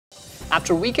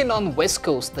After a weekend on the West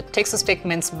Coast, the Texas Tech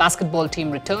men's basketball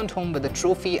team returned home with a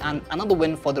trophy and another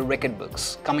win for the record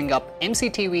books. Coming up,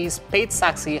 MCTV's Paige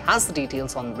Sachse has the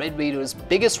details on Red Raiders'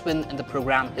 biggest win in the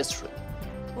program history.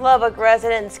 Lubbock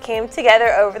residents came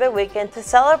together over the weekend to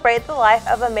celebrate the life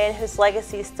of a man whose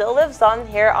legacy still lives on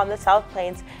here on the South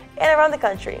Plains and around the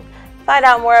country. Find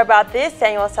out more about this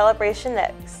annual celebration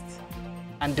next.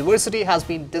 And diversity has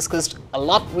been discussed a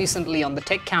lot recently on the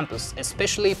Tech campus,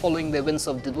 especially following the events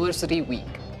of Diversity Week.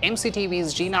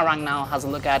 MCTV's Gina Rangnau has a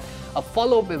look at a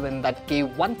follow-up event that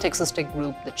gave one Texas Tech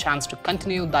group the chance to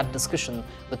continue that discussion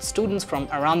with students from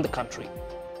around the country.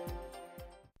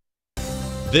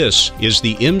 This is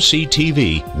the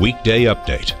MCTV Weekday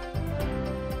Update.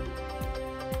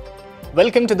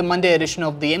 Welcome to the Monday edition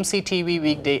of the MCTV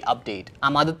Weekday Update.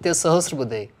 I'm Aditya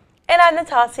Sahasrabudhe. And I'm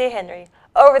Natassia Henry.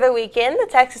 Over the weekend, the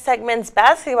Texas Tech men's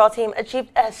basketball team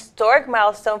achieved a historic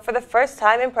milestone for the first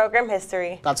time in program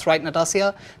history. That's right,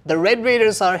 Natassia. The Red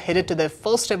Raiders are headed to their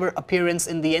first ever appearance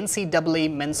in the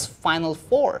NCAA Men's Final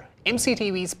Four.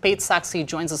 MCTV's Paige Sachse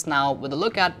joins us now with a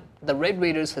look at the Red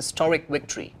Raiders' historic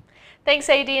victory. Thanks,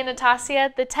 AD and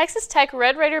Natassia. The Texas Tech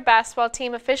Red Raider basketball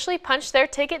team officially punched their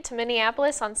ticket to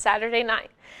Minneapolis on Saturday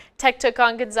night. Tech took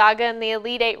on Gonzaga in the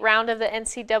Elite Eight round of the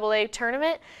NCAA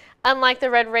tournament. Unlike the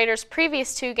Red Raiders'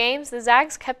 previous two games, the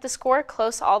Zags kept the score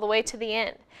close all the way to the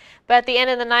end. But at the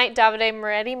end of the night, Davide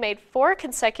Moretti made 4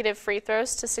 consecutive free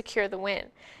throws to secure the win.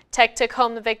 Tech took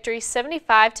home the victory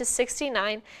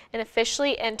 75-69 and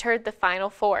officially entered the Final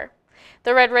Four.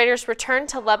 The Red Raiders returned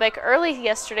to Lubbock early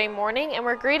yesterday morning and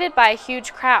were greeted by a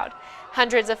huge crowd.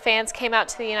 Hundreds of fans came out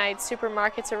to the United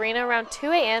Supermarkets Arena around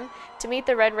 2 a.m. to meet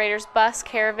the Red Raiders bus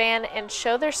caravan and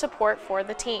show their support for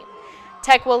the team.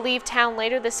 Tech will leave town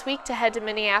later this week to head to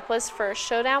Minneapolis for a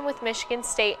showdown with Michigan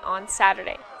State on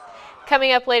Saturday.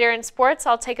 Coming up later in sports,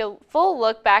 I'll take a full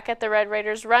look back at the Red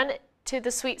Raiders' run to the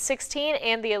Sweet 16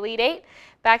 and the Elite Eight.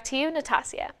 Back to you,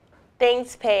 Natassia.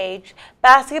 Thanks, Paige.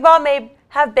 Basketball may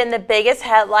have been the biggest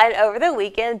headline over the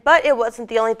weekend, but it wasn't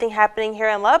the only thing happening here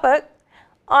in Lubbock.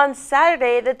 On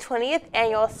Saturday, the 20th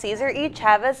annual Cesar E.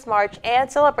 Chavez March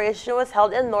and Celebration was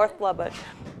held in North Lubbock.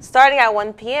 Starting at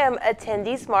 1 p.m.,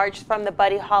 attendees marched from the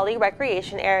Buddy Holly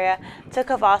Recreation Area to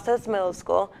Cavazos Middle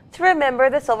School to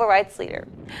remember the civil rights leader.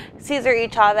 Cesar E.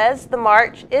 Chavez, the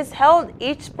march, is held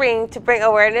each spring to bring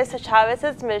awareness to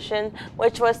Chavez's mission,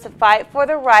 which was to fight for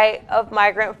the right of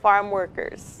migrant farm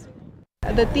workers.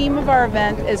 The theme of our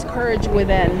event is Courage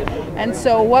Within, and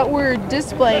so what we're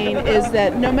displaying is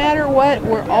that no matter what,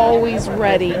 we're always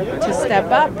ready to step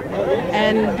up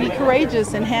and be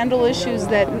courageous and handle issues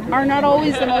that are not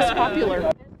always the most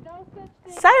popular.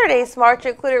 Saturday's march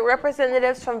included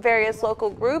representatives from various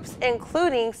local groups,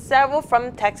 including several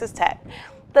from Texas Tech.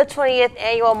 The 20th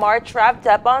annual march wrapped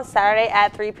up on Saturday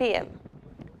at 3 p.m.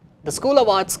 The School of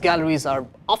Arts galleries are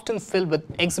often filled with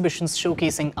exhibitions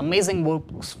showcasing amazing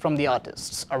works from the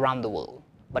artists around the world.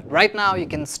 But right now, you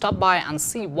can stop by and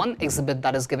see one exhibit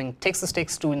that is giving Texas Tech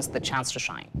students the chance to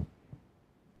shine.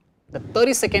 The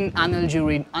 32nd Annual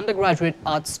Juried Undergraduate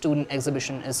Arts Student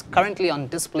Exhibition is currently on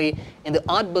display in the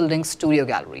Art Building Studio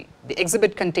Gallery. The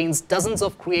exhibit contains dozens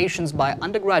of creations by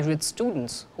undergraduate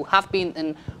students who have been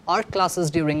in art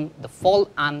classes during the fall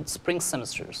and spring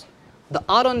semesters. The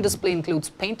art on display includes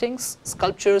paintings,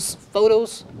 sculptures,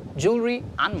 photos, jewelry,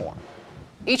 and more.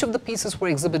 Each of the pieces were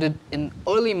exhibited in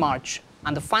early March,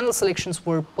 and the final selections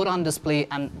were put on display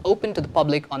and open to the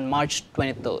public on March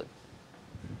 23rd.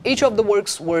 Each of the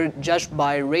works were judged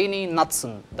by Rainey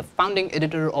Knudsen, the founding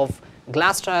editor of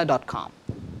Glasstire.com.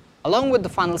 Along with the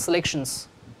final selections,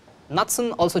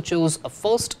 Knudsen also chose a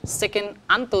first, second,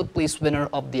 and third place winner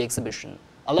of the exhibition,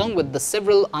 along with the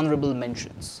several honorable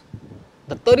mentions.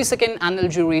 The 32nd Annual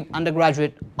Juried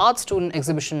Undergraduate Art Student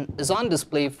Exhibition is on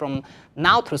display from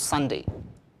now through Sunday.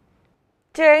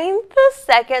 During the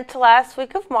second to last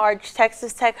week of March,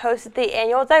 Texas Tech hosted the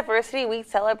annual Diversity Week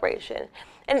celebration.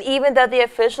 And even though the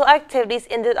official activities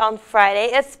ended on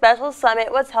Friday, a special summit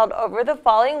was held over the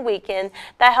following weekend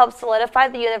that helped solidify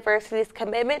the university's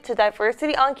commitment to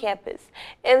diversity on campus.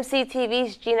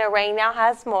 MCTV's Gina Rangnau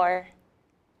has more.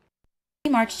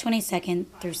 March 22nd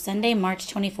through Sunday, March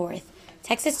 24th.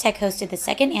 Texas Tech hosted the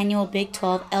second annual Big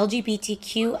 12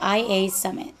 LGBTQIA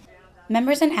Summit.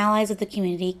 Members and allies of the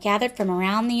community gathered from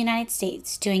around the United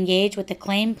States to engage with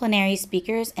acclaimed plenary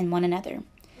speakers and one another.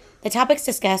 The topics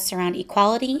discussed surround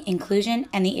equality, inclusion,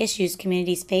 and the issues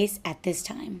communities face at this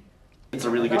time. It's a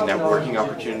really good networking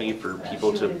opportunity for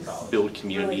people to build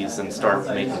communities and start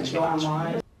making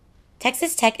change.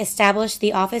 Texas Tech established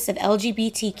the Office of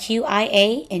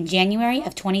LGBTQIA in January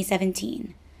of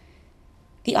 2017.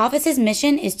 The office's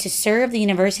mission is to serve the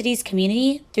university's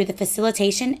community through the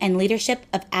facilitation and leadership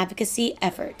of advocacy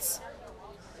efforts.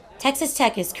 Texas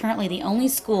Tech is currently the only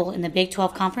school in the Big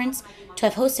 12 Conference to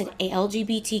have hosted a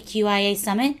LGBTQIA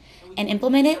summit and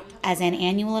implement it as an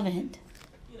annual event.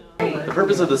 The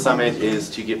purpose of the summit is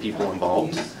to get people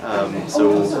involved.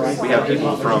 So we have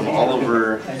people from all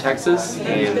over Texas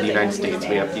and the United States.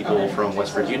 We have people from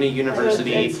West Virginia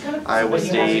University, Iowa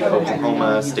State,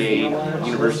 Oklahoma State,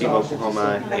 University of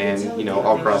Oklahoma, and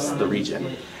all across the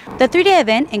region. The 3-day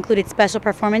event included special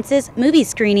performances, movie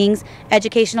screenings,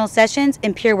 educational sessions,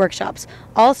 and peer workshops,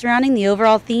 all surrounding the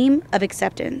overall theme of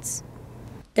acceptance.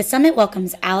 The summit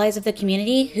welcomes allies of the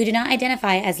community who do not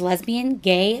identify as lesbian,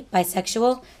 gay,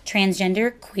 bisexual,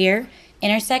 transgender, queer,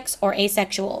 intersex, or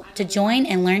asexual to join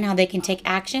and learn how they can take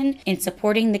action in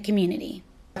supporting the community.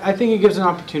 I think it gives an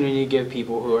opportunity to give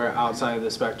people who are outside of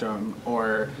the spectrum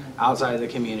or outside of the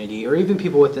community, or even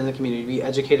people within the community, to be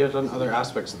educated on other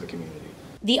aspects of the community.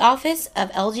 The Office of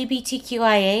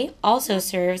LGBTQIA also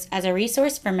serves as a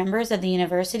resource for members of the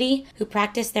university who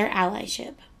practice their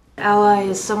allyship. Ally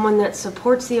is someone that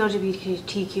supports the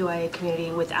LGBTQIA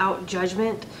community without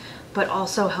judgment, but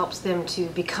also helps them to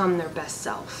become their best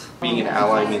self. Being an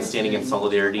ally means standing in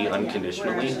solidarity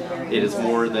unconditionally. It is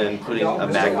more than putting a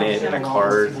magnet and a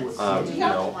card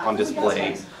on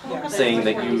display saying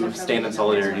that you stand in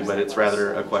solidarity, but it's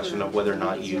rather a question of whether or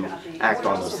not you act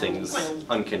on those things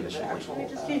unconditionally.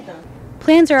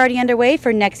 Plans are already underway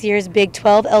for next year's Big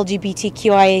 12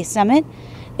 LGBTQIA Summit.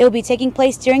 It will be taking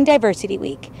place during Diversity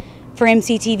Week. For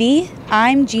MCTV,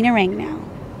 I'm Gina Rangnow.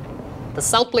 The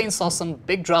South Plains saw some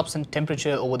big drops in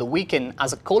temperature over the weekend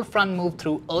as a cold front moved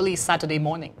through early Saturday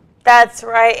morning. That's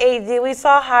right, AD. We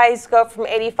saw highs go from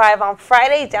 85 on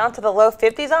Friday down to the low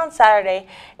 50s on Saturday,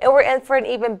 and we're in for an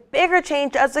even bigger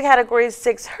change as the Category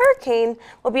 6 hurricane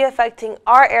will be affecting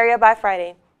our area by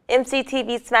Friday.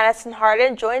 MCTV's Madison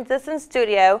Hartin joins us in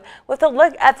studio with a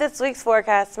look at this week's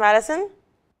forecast. Madison?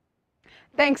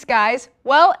 Thanks, guys.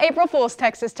 Well, April Fool's,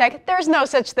 Texas Tech. There's no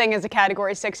such thing as a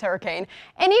Category 6 hurricane.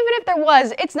 And even if there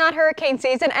was, it's not hurricane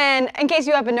season, and in case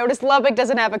you haven't noticed, Lubbock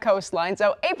doesn't have a coastline.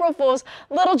 So April Fool's,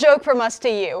 little joke from us to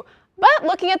you. But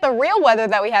looking at the real weather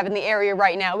that we have in the area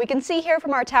right now, we can see here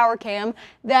from our tower cam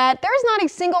that there's not a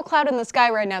single cloud in the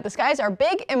sky right now. The skies are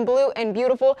big and blue and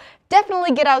beautiful.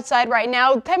 Definitely get outside right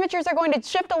now. Temperatures are going to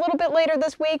shift a little bit later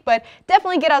this week, but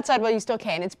definitely get outside while you still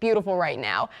can. It's beautiful right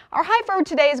now. Our high for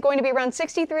today is going to be around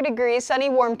 63 degrees, sunny,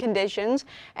 warm conditions,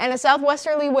 and a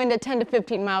southwesterly wind at 10 to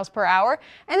 15 miles per hour.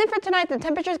 And then for tonight, the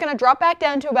temperature is going to drop back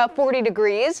down to about 40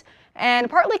 degrees. And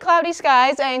partly cloudy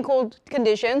skies and cold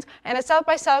conditions, and a south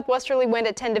by southwesterly wind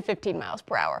at 10 to 15 miles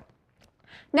per hour.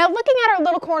 Now, looking at our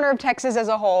little corner of Texas as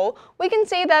a whole, we can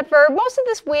see that for most of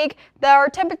this week, our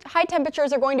high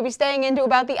temperatures are going to be staying into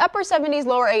about the upper 70s,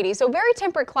 lower 80s. So very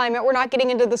temperate climate. We're not getting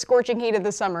into the scorching heat of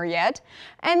the summer yet.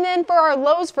 And then for our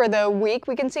lows for the week,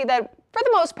 we can see that for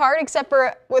the most part, except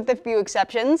for with a few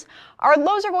exceptions, our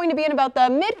lows are going to be in about the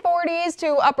mid-40s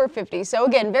to upper 50s. So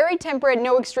again, very temperate,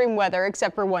 no extreme weather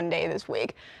except for one day this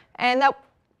week. And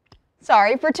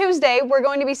for Tuesday, we're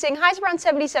going to be seeing highs around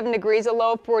 77 degrees, a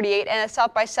low of 48, and a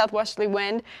south by southwesterly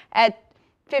wind at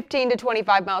 15 to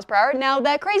 25 miles per hour. Now,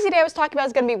 that crazy day I was talking about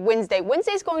is going to be Wednesday.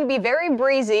 Wednesday is going to be very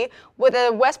breezy with a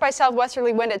west by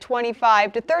southwesterly wind at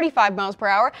 25 to 35 miles per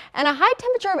hour and a high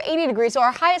temperature of 80 degrees, so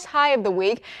our highest high of the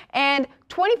week, and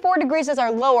 24 degrees is our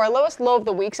lowest low of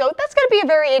the week. So that's going to be a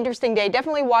very interesting day.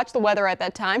 Definitely watch the weather at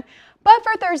that time. But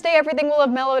for Thursday, everything will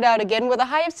have mellowed out again with a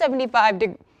high of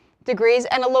 75 degrees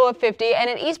and a low of 50 and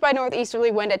an east by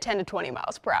northeasterly wind at 10 to 20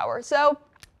 miles per hour. So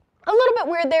a little bit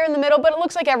weird there in the middle, but it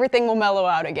looks like everything will mellow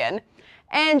out again.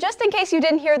 And just in case you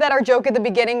didn't hear that our joke at the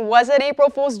beginning was an April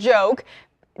Fool's joke,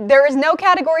 there is no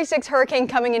Category 6 hurricane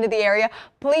coming into the area.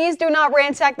 Please do not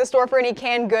ransack the store for any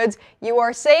canned goods. You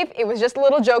are safe. It was just a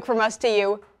little joke from us to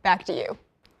you. Back to you.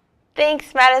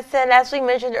 Thanks, Madison. As we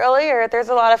mentioned earlier, there's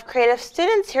a lot of creative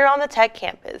students here on the Tech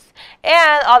campus.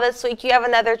 And all this week, you have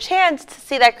another chance to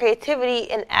see that creativity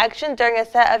in action during a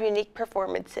set of unique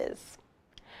performances.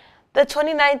 The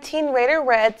 2019 Raider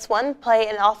Reds One Play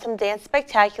and Awesome Dance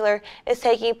Spectacular is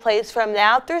taking place from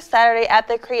now through Saturday at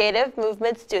the Creative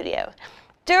Movement Studio.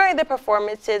 During the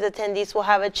performances, attendees will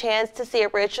have a chance to see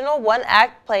original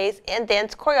one-act plays and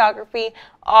dance choreography,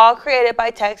 all created by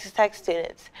Texas Tech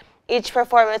students. Each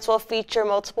performance will feature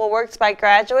multiple works by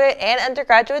graduate and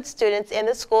undergraduate students in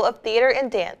the School of Theater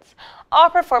and Dance. All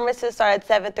performances start at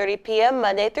 7:30 p.m.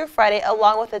 Monday through Friday,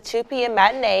 along with a 2 p.m.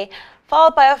 matinee,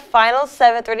 followed by a final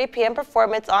 7:30 p.m.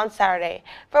 performance on Saturday.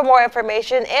 For more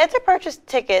information and to purchase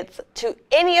tickets to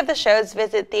any of the shows,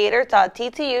 visit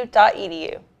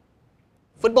theater.ttu.edu.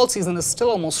 Football season is still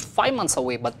almost 5 months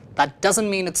away, but that doesn't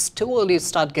mean it's too early to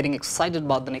start getting excited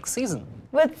about the next season.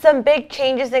 With some big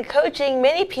changes in coaching,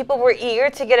 many people were eager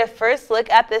to get a first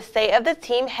look at the state of the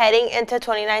team heading into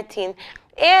 2019.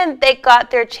 And they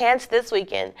got their chance this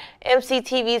weekend.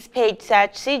 MCTV's Paige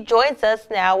Sachse joins us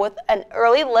now with an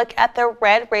early look at the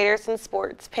Red Raiders in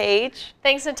sports. Paige?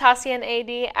 Thanks, Natassia and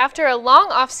AD. After a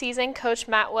long offseason, Coach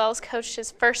Matt Wells coached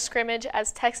his first scrimmage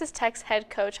as Texas Tech's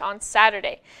head coach on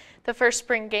Saturday. The first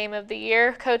spring game of the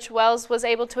year, Coach Wells was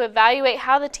able to evaluate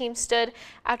how the team stood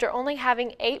after only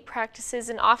having 8 practices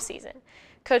in offseason.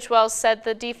 Coach Wells said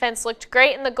the defense looked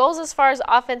great and the goals as far as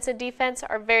offense and defense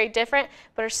are very different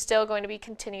but are still going to be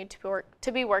continued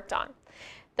to be worked on.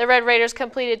 The Red Raiders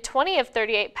completed 20 of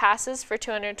 38 passes for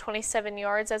 227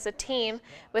 yards as a team,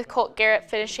 with Colt Garrett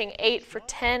finishing 8 for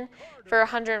 10 for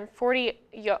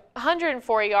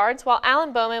 104 yards, while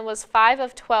Alan Bowman was 5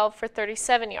 of 12 for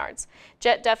 37 yards.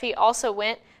 Jet Duffy also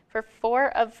went for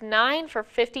 4 of 9 for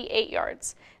 58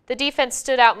 yards. The defense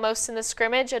stood out most in the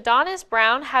scrimmage. Adonis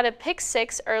Brown had a pick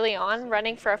 6 early on,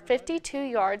 running for 52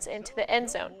 yards into the end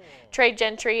zone. Trey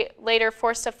Gentry later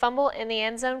forced a fumble in the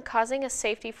end zone, causing a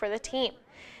safety for the team.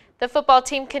 The football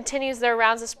team continues their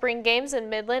rounds of spring games in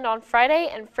Midland on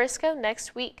Friday and Frisco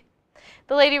next week.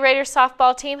 The Lady Raiders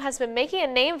softball team has been making a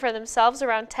name for themselves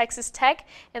around Texas Tech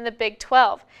in the Big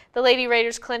 12. The Lady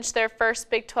Raiders clinched their first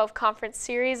Big 12 conference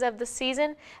series of the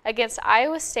season against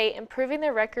Iowa State, improving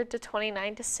their record to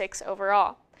 29-6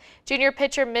 overall. Junior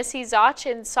pitcher Missy Zoch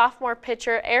and sophomore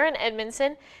pitcher Aaron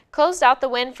Edmondson closed out the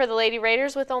win for the Lady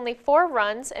Raiders with only 4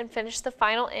 runs and finished the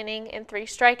final inning in 3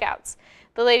 strikeouts.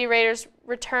 The Lady Raiders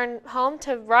return home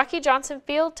to Rocky Johnson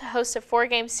Field to host a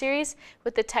 4-game series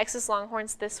with the Texas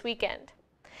Longhorns this weekend.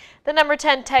 The number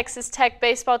 10 Texas Tech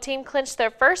baseball team clinched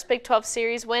their first Big 12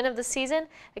 series win of the season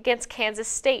against Kansas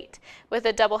State, with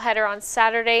a doubleheader on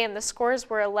Saturday, and the scores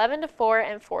were 11-4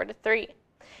 and 4-3.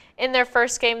 In their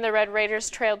first game, the Red Raiders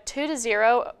trailed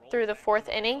 2-0 through the 4th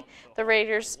inning. The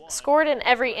Raiders scored in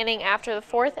every inning after the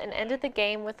 4th and ended the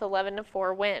game with an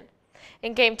 11-4 win.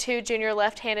 In Game 2, junior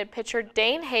left-handed pitcher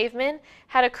Dane Haveman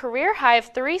had a career high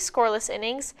of 3 scoreless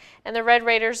innings, and the Red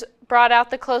Raiders brought out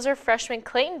the closer freshman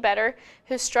Clayton Better,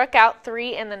 who struck out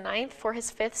 3 in the 9th for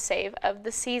his 5th save of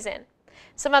the season.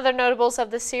 Some other notables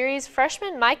of the series: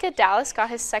 freshman Micah Dallas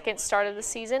got his 2nd start of the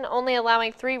season, only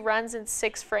allowing 3 runs in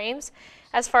 6 frames.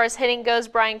 As far as hitting goes,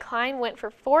 Brian Klein went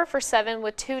for 4 for 7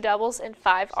 with 2 doubles and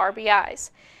 5 RBIs.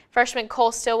 Freshman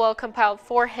Cole Stillwell compiled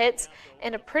 4 hits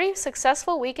in a pretty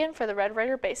successful weekend for the Red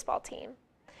Raider baseball team.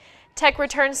 Tech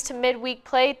returns to midweek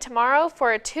play tomorrow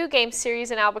for a 2-game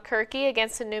series in Albuquerque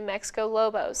against the New Mexico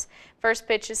Lobos. First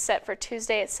pitch is set for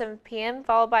Tuesday at 7 p.m.,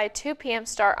 followed by a 2 p.m.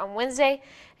 start on Wednesday,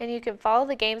 and you can follow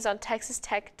the games on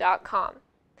TexasTech.com.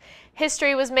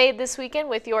 History was made this weekend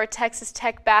with your Texas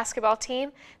Tech basketball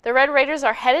team. The Red Raiders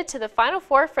are headed to the Final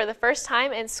Four for the first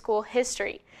time in school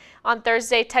history. On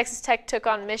Thursday, Texas Tech took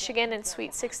on Michigan in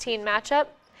Sweet 16 matchup.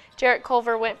 Jarrett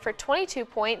Culver went for 22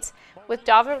 points, with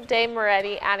Davide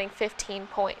Moretti adding 15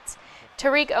 points.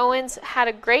 Tariq Owens had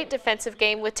a great defensive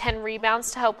game with 10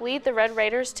 rebounds to help lead the Red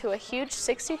Raiders to a huge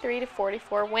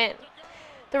 63-44 win.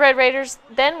 The Red Raiders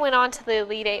then went on to the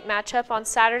Elite 8 matchup on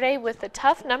Saturday with the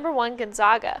tough number 1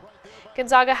 Gonzaga.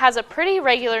 Gonzaga has a pretty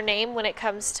regular name when it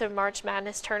comes to March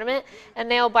Madness tournament, a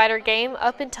nail-biter game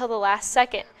up until the last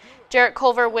second. Jarrett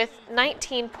Culver with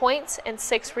 19 points and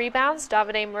 6 rebounds,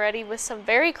 Davide Moretti with some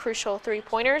very crucial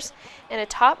 3-pointers, and a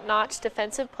top-notch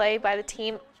defensive play by the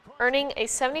team, earning a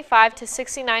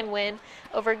 75-69 win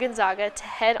over Gonzaga to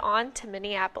head on to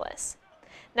Minneapolis.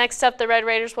 Next up, the Red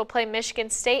Raiders will play Michigan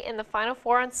State in the Final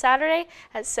Four on Saturday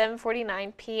at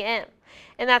 7:49 p.m.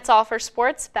 And that's all for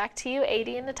sports. Back to you, AD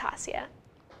and Natassia.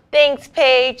 Thanks,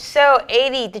 Paige. So,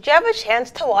 AD, did you have a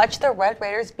chance to watch the Red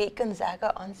Raiders beat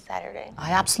Gonzaga on Saturday?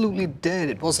 I absolutely did.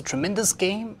 It was a tremendous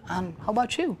game. And how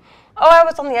about you? Oh, I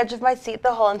was on the edge of my seat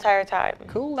the whole entire time.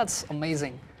 Cool, that's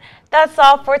amazing. That's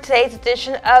all for today's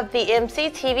edition of the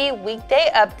MCTV Weekday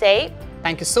Update.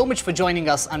 Thank you so much for joining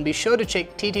us, and be sure to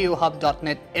check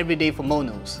ttohub.net every day for more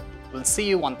news. We'll see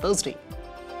you on Thursday.